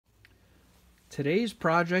Today's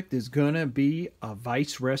project is going to be a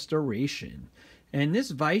vise restoration. And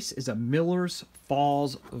this vise is a Miller's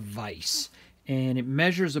Falls vise. And it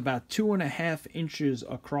measures about 2.5 inches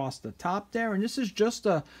across the top there. And this is just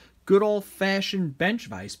a good old-fashioned bench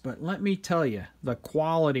vise. But let me tell you, the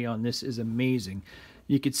quality on this is amazing.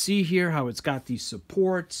 You can see here how it's got these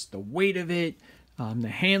supports, the weight of it. The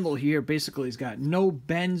handle here basically has got no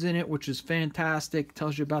bends in it, which is fantastic.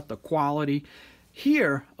 Tells you about the quality.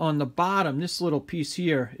 Here on the bottom, this little piece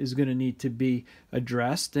here is going to need to be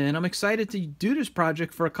addressed, and I'm excited to do this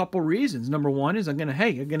project for a couple reasons. Number one is I'm going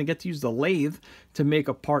to get to use the lathe to make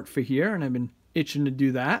a part for here, and I've been itching to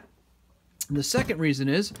do that. And the second reason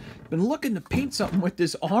is I've been looking to paint something with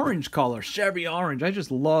this orange color, Chevy orange. I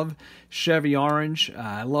just love Chevy orange.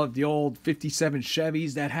 I love the old 57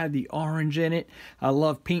 Chevys that had the orange in it. I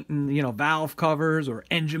love painting, valve covers or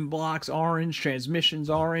engine blocks orange, transmissions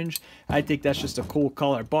orange. I think that's just a cool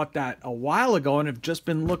color. I bought that a while ago and have just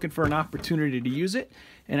been looking for an opportunity to use it.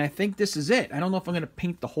 And I think this is it. I don't know if I'm going to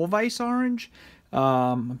paint the whole vise orange.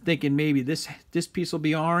 I'm thinking maybe this piece will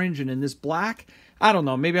be orange and then this black. I don't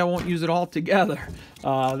know. Maybe I won't use it all together.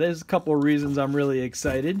 There's a couple of reasons I'm really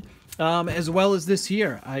excited. As well as this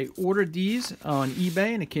here. I ordered these on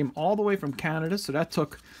eBay and it came all the way from Canada, so that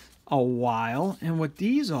took a while. And what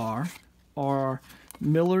these are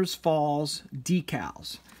Miller's Falls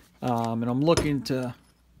decals. And I'm looking to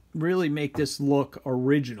really make this look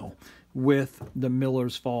original with the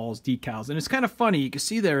Miller's Falls decals. And it's kind of funny. You can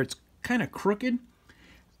see there it's kind of crooked.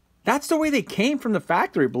 That's the way they came from the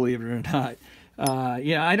factory, believe it or not.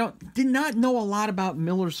 I did not know a lot about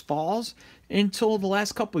Miller's Falls until the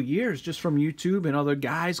last couple of years, just from YouTube and other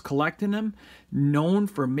guys collecting them, known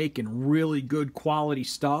for making really good quality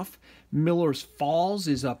stuff. Miller's Falls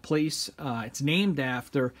is a place, it's named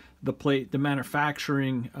after the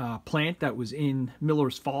manufacturing plant that was in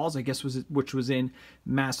Miller's Falls, I guess, which was in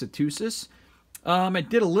Massachusetts. I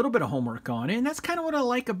did a little bit of homework on it, and that's kind of what I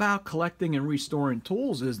like about collecting and restoring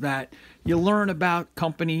tools, is that you learn about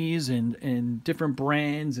companies and different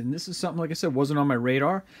brands, and this is something, like I said, wasn't on my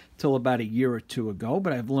radar till about a year or two ago,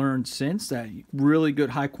 but I've learned since that really good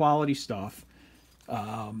high-quality stuff,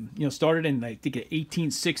 started in, I think, the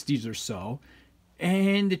 1860s or so,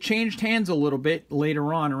 and it changed hands a little bit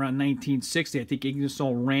later on, around 1960. I think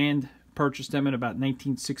Ingersoll Rand purchased them in about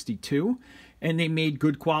 1962. And they made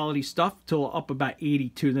good quality stuff till up about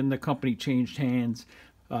 82. Then the company changed hands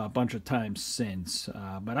a bunch of times since.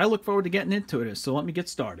 But I look forward to getting into it, so let me get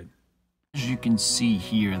started. As you can see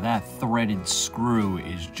here, that threaded screw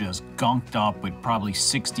is just gunked up with probably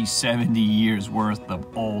 60, 70 years worth of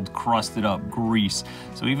old crusted up grease.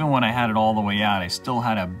 So even when I had it all the way out, I still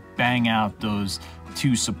had to bang out those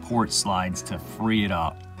 2 support slides to free it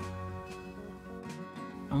up.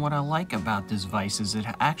 And what I like about this vise is it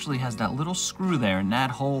actually has that little screw there, and that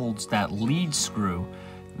holds that lead screw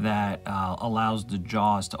that allows the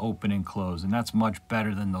jaws to open and close. And that's much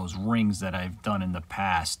better than those rings that I've done in the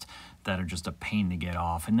past that are just a pain to get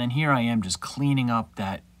off. And then here I am just cleaning up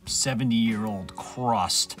that 70-year-old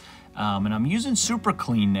crust. And I'm using Super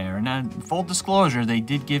Clean there. And then, full disclosure, they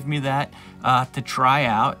did give me that to try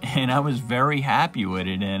out, and I was very happy with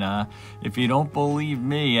it. And if you don't believe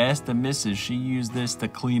me, ask the missus. She used this to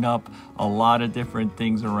clean up a lot of different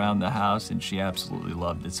things around the house, and she absolutely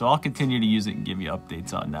loved it. So I'll continue to use it and give you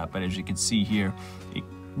updates on that. But as you can see here, it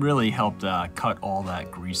really helped cut all that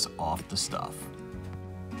grease off the stuff.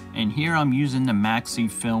 And here I'm using the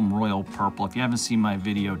Maxi Film Royal Purple. If you haven't seen my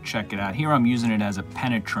video, check it out. Here I'm using it as a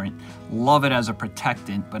penetrant. Love it as a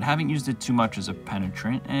protectant, but haven't used it too much as a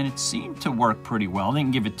penetrant, and it seemed to work pretty well. I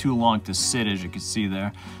didn't give it too long to sit, as you can see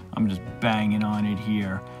there. I'm just banging on it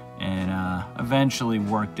here, and eventually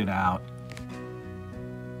worked it out.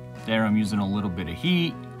 There I'm using a little bit of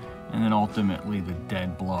heat, and then ultimately the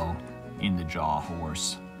dead blow in the jaw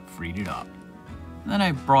horse freed it up. Then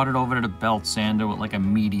I brought it over to the belt sander with like a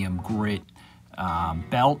medium grit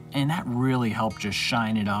belt, and that really helped just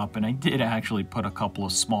shine it up. And I did actually put a couple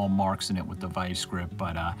of small marks in it with the vice grip,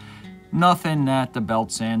 but nothing that the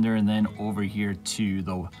belt sander and then over here to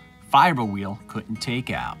the fiber wheel couldn't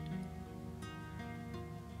take out.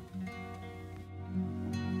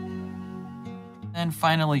 And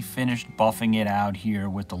finally finished buffing it out here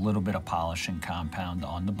with a little bit of polishing compound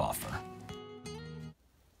on the buffer.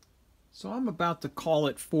 So I'm about to call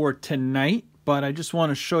it for tonight, but I just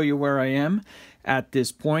want to show you where I am at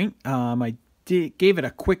this point. I gave it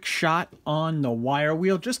a quick shot on the wire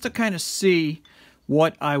wheel just to kind of see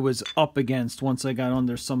what I was up against once I got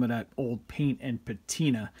under some of that old paint and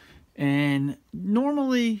patina. And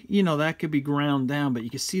normally, that could be ground down, but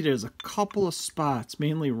you can see there's a couple of spots,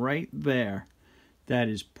 mainly right there, that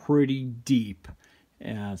is pretty deep.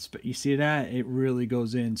 But you see that? It really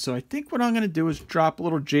goes in. So I think what I'm going to do is drop a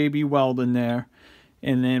little JB Weld in there.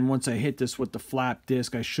 And then once I hit this with the flap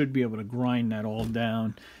disc, I should be able to grind that all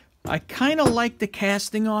down. I kind of like the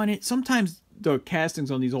casting on it. Sometimes the castings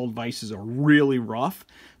on these old Vices are really rough,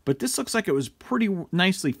 but this looks like it was pretty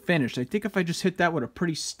nicely finished. I think if I just hit that with a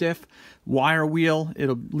pretty stiff wire wheel,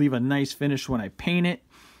 it'll leave a nice finish when I paint it.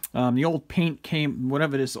 The old paint came,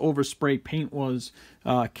 whatever this overspray paint was,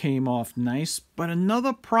 came off nice. But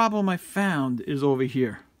another problem I found is over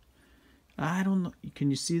here. I don't know. Can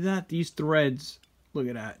you see that? These threads, look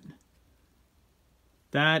at that.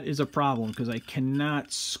 That is a problem because I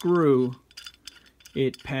cannot screw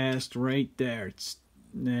it past right there.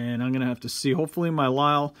 And I'm going to have to see. Hopefully my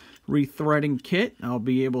Lyle rethreading kit, I'll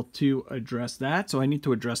be able to address that. So I need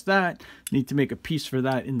to address that. Need to make a piece for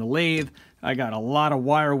that in the lathe. I got a lot of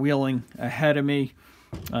wire wheeling ahead of me.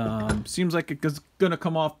 Seems like it's going to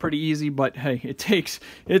come off pretty easy, but hey,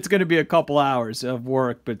 it's going to be a couple hours of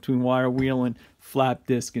work between wire wheeling, flap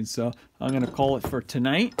disc, and so I'm going to call it for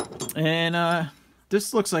tonight. And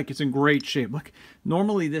this looks like it's in great shape. Look,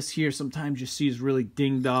 normally this here sometimes you see is really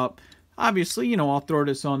dinged up. Obviously, you know, I'll throw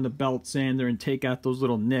this on the belt sander and take out those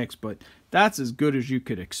little nicks, but that's as good as you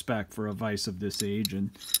could expect for a Vise of this age.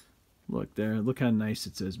 And look there, look how nice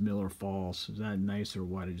it says Miller Falls. Is that nice or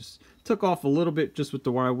what? I just took off a little bit just with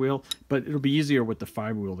the wire wheel, but it'll be easier with the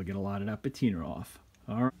fiber wheel to get a lot of that patina off.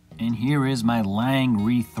 All right. And here is my Lang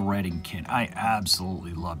rethreading kit. I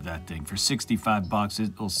absolutely love that thing. For 65 bucks,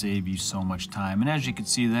 it'll save you so much time. And as you can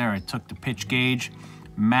see there, I took the pitch gauge,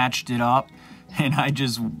 matched it up, and I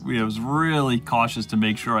just was really cautious to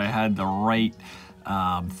make sure I had the right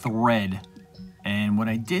thread. And what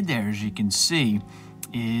I did there, as you can see,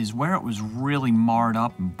 is where it was really marred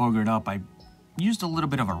up and boogered up, I used a little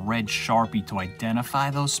bit of a red Sharpie to identify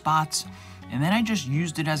those spots. And then I just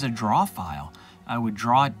used it as a draw file. I would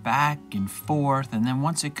draw it back and forth, and then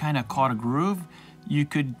once it kind of caught a groove, you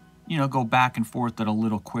could, you know, go back and forth at a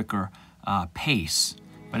little quicker pace.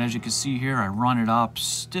 But as you can see here, I run it up,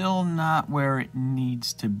 still not where it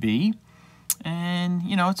needs to be. And,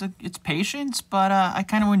 you know, it's patience, but I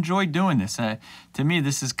kind of enjoy doing this. To me,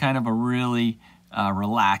 this is kind of a really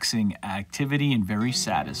relaxing activity and very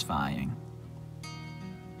satisfying.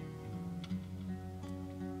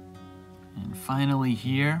 And finally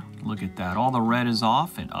here, look at that. All the red is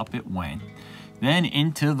off and up it went. Then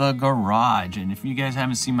into the garage. And if you guys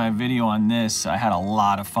haven't seen my video on this, I had a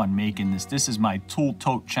lot of fun making this. This is my tool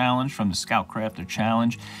tote challenge from the Scout Crafter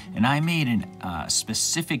Challenge. And I made a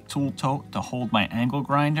specific tool tote to hold my angle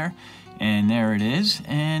grinder. And there it is.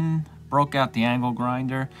 And broke out the angle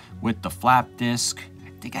grinder with the flap disc. I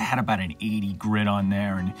think I had about an 80 grit on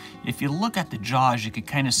there. And if you look at the jaws, you could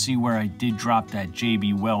kind of see where I did drop that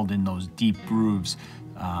JB Weld in those deep grooves.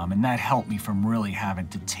 And that helped me from really having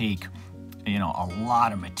to take, you know, a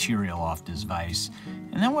lot of material off this Vise.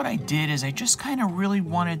 And then what I did is I just kind of really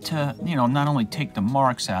wanted to, you know, not only take the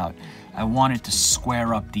marks out, I wanted to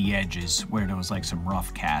square up the edges where there was like some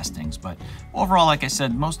rough castings. But overall, like I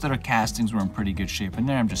said, most of the castings were in pretty good shape. And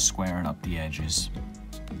there I'm just squaring up the edges.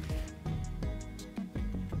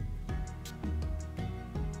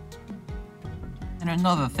 And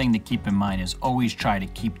another thing to keep in mind is always try to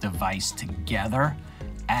keep the Vise together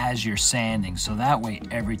as you're sanding, so that way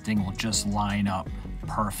everything will just line up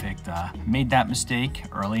perfect. Made that mistake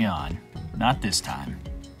early on, not this time.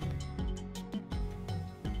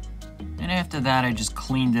 And after that, I just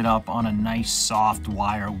cleaned it up on a nice soft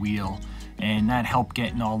wire wheel, and that helped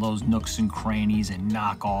get in all those nooks and crannies and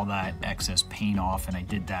knock all that excess paint off. And I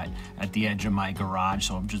did that at the edge of my garage,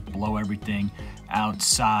 so I'll just blow everything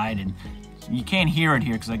outside. And you can't hear it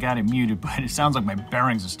here because I got it muted, but it sounds like my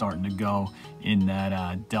bearings are starting to go in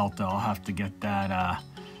that Delta. I'll have to get that,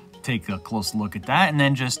 take a close look at that. And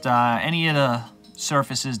then just any of the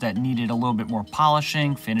surfaces that needed a little bit more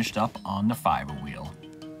polishing, finished up on the fiber wheel.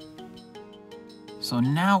 So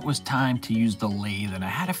now it was time to use the lathe, and I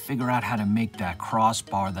had to figure out how to make that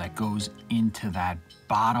crossbar that goes into that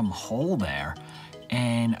bottom hole there.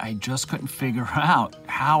 And I just couldn't figure out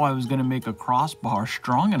how I was going to make a crossbar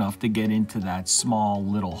strong enough to get into that small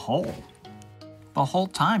little hole. The whole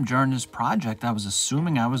time during this project, I was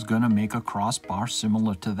assuming I was going to make a crossbar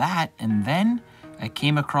similar to that. And then I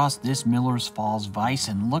came across this Miller's Falls Vise,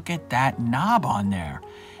 and look at that knob on there.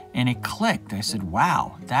 And it clicked. I said,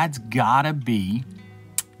 wow, that's got to be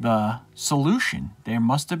the solution. There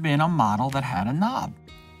must have been a model that had a knob.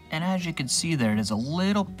 And as you can see there's a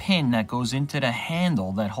little pin that goes into the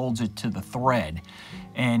handle that holds it to the thread.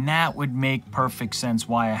 And that would make perfect sense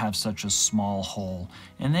why I have such a small hole.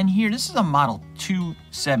 And then here, this is a model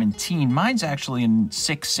 217. Mine's actually in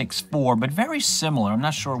 664, but very similar. I'm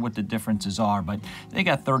not sure what the differences are, but they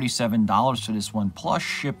got $37 for this one, plus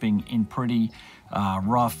shipping in pretty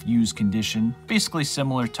rough used condition. Basically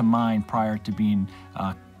similar to mine prior to being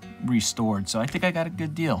restored. So I think I got a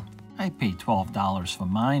good deal. I paid $12 for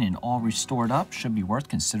mine, and all restored up should be worth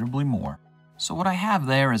considerably more. So what I have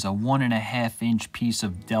there is a 1.5-inch piece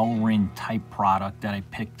of Delrin type product that I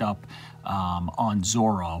picked up on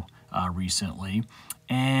Zorro recently.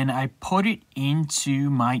 And I put it into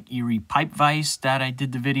my Erie pipe vise that I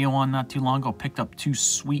did the video on not too long ago. Picked up 2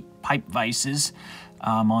 sweet pipe vices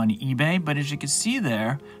on eBay, but as you can see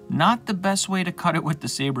there, not the best way to cut it with the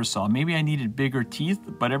saber saw. Maybe I needed bigger teeth,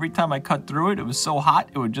 but every time I cut through it, it was so hot,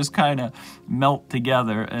 it would just kind of melt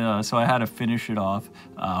together. So I had to finish it off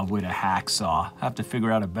with a hacksaw. I have to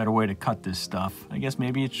figure out a better way to cut this stuff. I guess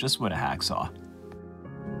maybe it's just with a hacksaw.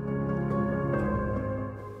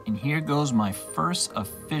 And here goes my first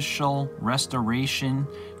official restoration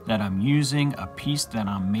that I'm using, a piece that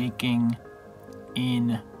I'm making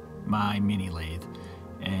in my mini lathe.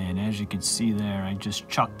 And as you can see there, I just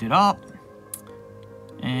chucked it up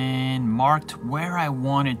and marked where I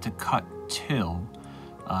wanted to cut to,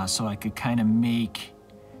 so I could kind of make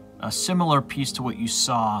a similar piece to what you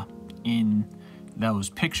saw in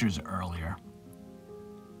those pictures earlier.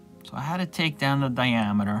 So I had to take down the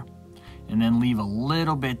diameter and then leave a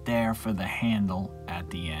little bit there for the handle at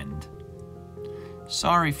the end.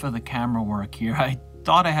 Sorry for the camera work here. I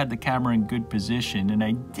thought I had the camera in good position, and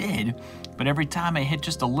I did, but every time I hit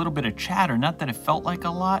just a little bit of chatter, not that it felt like a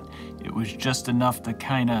lot, it was just enough to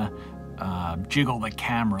kind of jiggle the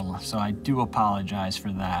camera. So I do apologize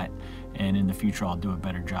for that, and in the future I'll do a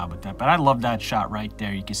better job with that. But I love that shot right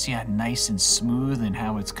there. You can see how nice and smooth and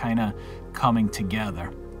how it's kind of coming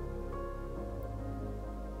together.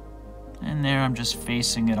 And there I'm just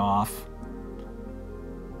facing it off.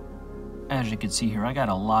 As you can see here, I got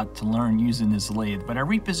a lot to learn using this lathe, but I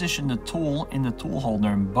repositioned the tool in the tool holder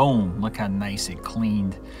and boom, look how nice it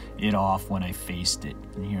cleaned it off when I faced it.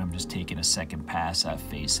 And here I'm just taking a second pass at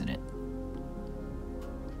facing it.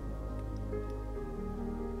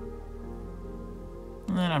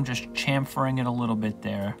 And then I'm just chamfering it a little bit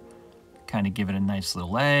there, kind of give it a nice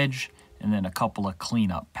little edge, and then a couple of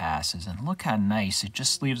cleanup passes. And look how nice, it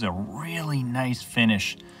just leaves a really nice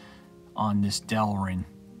finish on this Delrin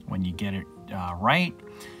when you get it right.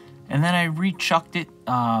 And then I rechucked it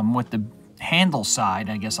with the handle side,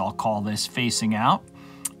 I guess I'll call this, facing out.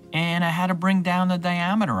 And I had to bring down the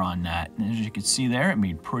diameter on that. And as you can see there, it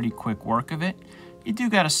made pretty quick work of it. You do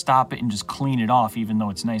got to stop it and just clean it off, even though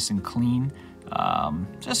it's nice and clean.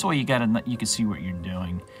 Just so you can see what you're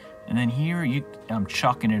doing. And then here, I'm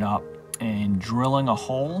chucking it up and drilling a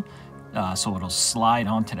hole so it'll slide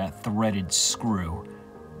onto that threaded screw.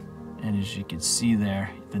 And as you can see there,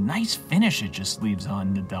 the nice finish it just leaves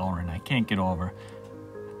on the Delrin, I can't get over.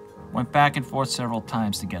 Went back and forth several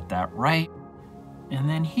times to get that right. And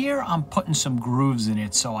then here I'm putting some grooves in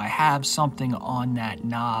it so I have something on that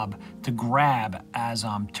knob to grab as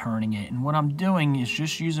I'm turning it. And what I'm doing is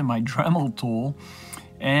just using my Dremel tool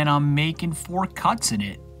and I'm making 4 cuts in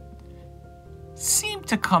it. Seemed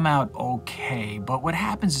to come out okay, but what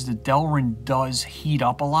happens is the Delrin does heat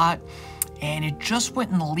up a lot, and it just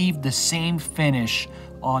wouldn't leave the same finish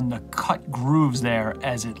on the cut grooves there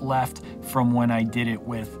as it left from when I did it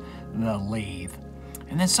with the lathe.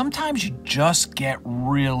 And then sometimes you just get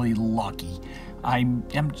really lucky.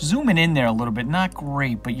 I'm zooming in there a little bit, not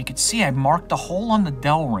great, but you can see I marked a hole on the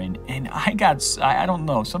Delrin, and I don't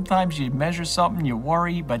know, sometimes you measure something, you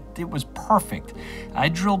worry, but it was perfect. I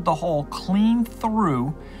drilled the hole clean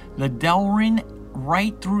through the Delrin,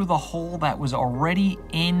 right through the hole that was already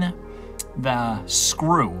in the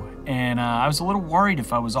screw. And I was a little worried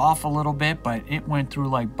if I was off a little bit, but it went through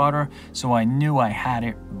like butter, so I knew I had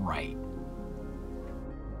it right.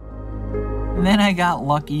 And then I got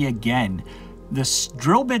lucky again. The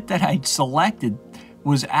drill bit that I selected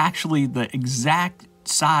was actually the exact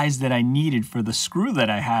size that I needed for the screw that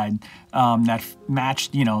I had that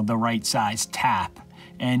matched, the right size tap.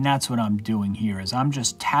 And that's what I'm doing here, is I'm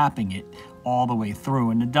just tapping it all the way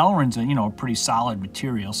through. And the Delrin's a pretty solid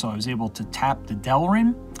material, so I was able to tap the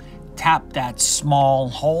Delrin, tap that small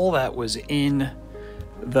hole that was in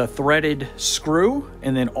the threaded screw,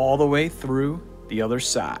 and then all the way through the other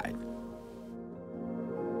side.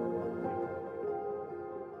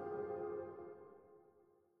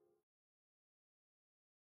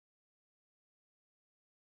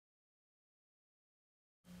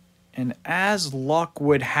 And as luck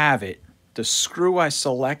would have it, the screw I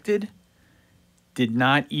selected did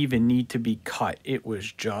not even need to be cut. It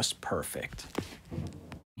was just perfect.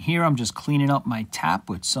 Here I'm just cleaning up my tap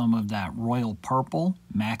with some of that royal purple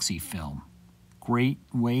maxi film. Great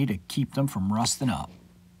way to keep them from rusting up.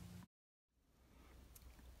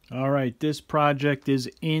 All right, this project is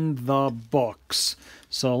in the books.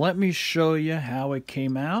 So let me show you how it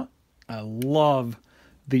came out. I love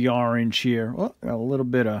the orange here. Oh, got a little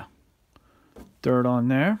bit of dirt on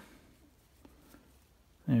there.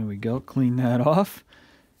 There we go, clean that off.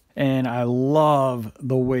 And I love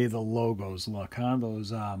the way the logos look, huh?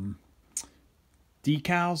 Those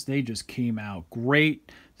decals, they just came out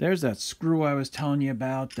great. There's that screw I was telling you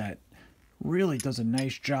about that really does a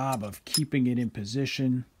nice job of keeping it in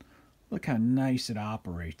position. Look how nice it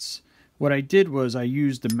operates. What I did was I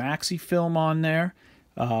used the maxi film on there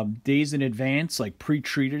days in advance, like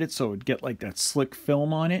pre-treated it so it would get like that slick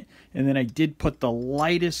film on it. And then I did put the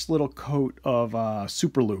lightest little coat of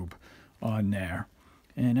super lube on there.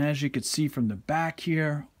 And as you can see from the back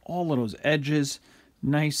here, all of those edges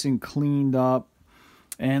nice and cleaned up.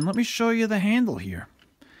 And let me show you the handle here.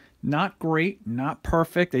 Not great, not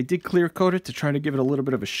perfect. I did clear coat it to try to give it a little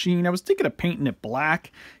bit of a sheen. I was thinking of painting it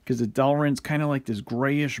black because the Delrin's kind of like this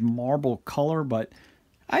grayish marble color, but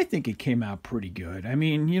I think it came out pretty good. I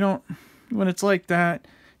mean, you don't, when it's like that,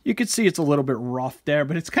 you can see it's a little bit rough there,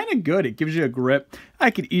 but it's kind of good. It gives you a grip.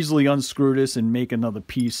 I could easily unscrew this and make another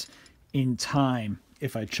piece in time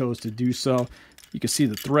if I chose to do so. You can see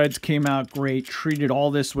the threads came out great. Treated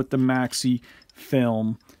all this with the maxi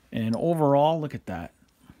film, and overall, look at that.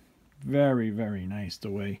 Very, very nice the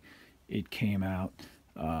way it came out.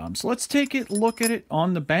 So let's take a look at it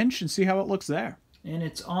on the bench and see how it looks there. And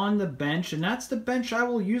it's on the bench, and that's the bench I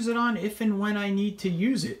will use it on if and when I need to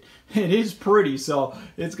use it. It is pretty, so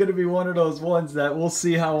it's going to be one of those ones that we'll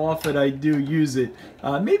see how often I do use it.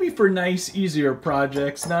 Maybe for nice, easier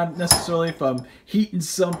projects, not necessarily if I'm heating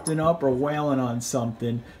something up or whaling on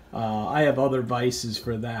something. I have other vices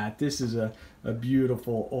for that. This is a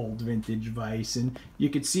beautiful old vintage vise, and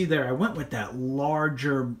you can see there I went with that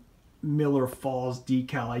larger Miller Falls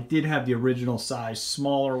decal. I did have the original size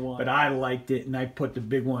smaller one, but I liked it and I put the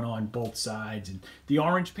big one on both sides. And the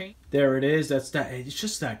orange paint, there it is. That's that. It's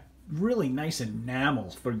just that really nice enamel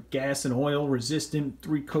for gas and oil resistant.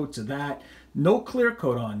 3 coats of that. No clear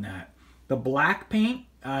coat on that. The black paint,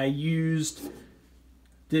 I used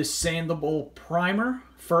this sandable primer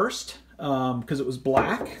first because it was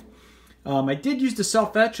black. I did use the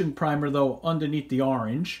self-etching primer though underneath the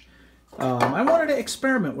orange. I wanted to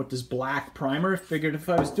experiment with this black primer. I figured if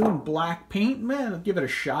I was doing black paint, man, I'd give it a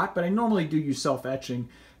shot, but I normally do use self-etching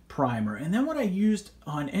primer. And then what I used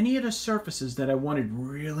on any of the surfaces that I wanted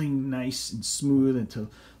really nice and smooth and to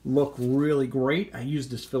look really great, I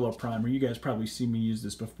used this filler primer. You guys probably seen me use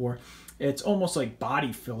this before. It's almost like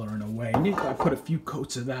body filler in a way. And I put a few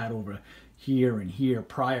coats of that over here and here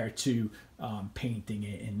prior to painting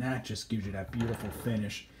it, and that just gives you that beautiful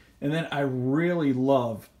finish. And then I really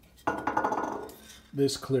love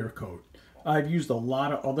this clear coat. I've used a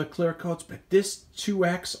lot of other clear coats, but this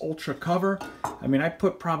 2X Ultra Cover, I mean, I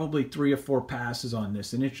put probably 3 or 4 passes on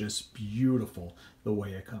this, and it's just beautiful the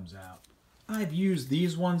way it comes out. I've used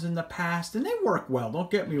these ones in the past, and they work well, don't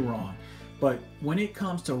get me wrong. But when it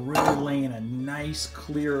comes to really laying a nice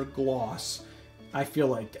clear gloss, I feel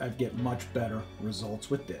like I get much better results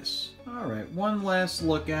with this. All right, one last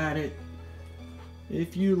look at it.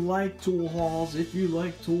 If you like tool hauls, if you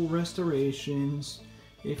like tool restorations,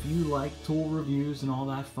 if you like tool reviews and all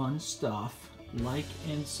that fun stuff, like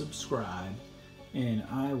and subscribe, and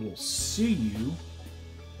I will see you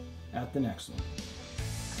at the next one.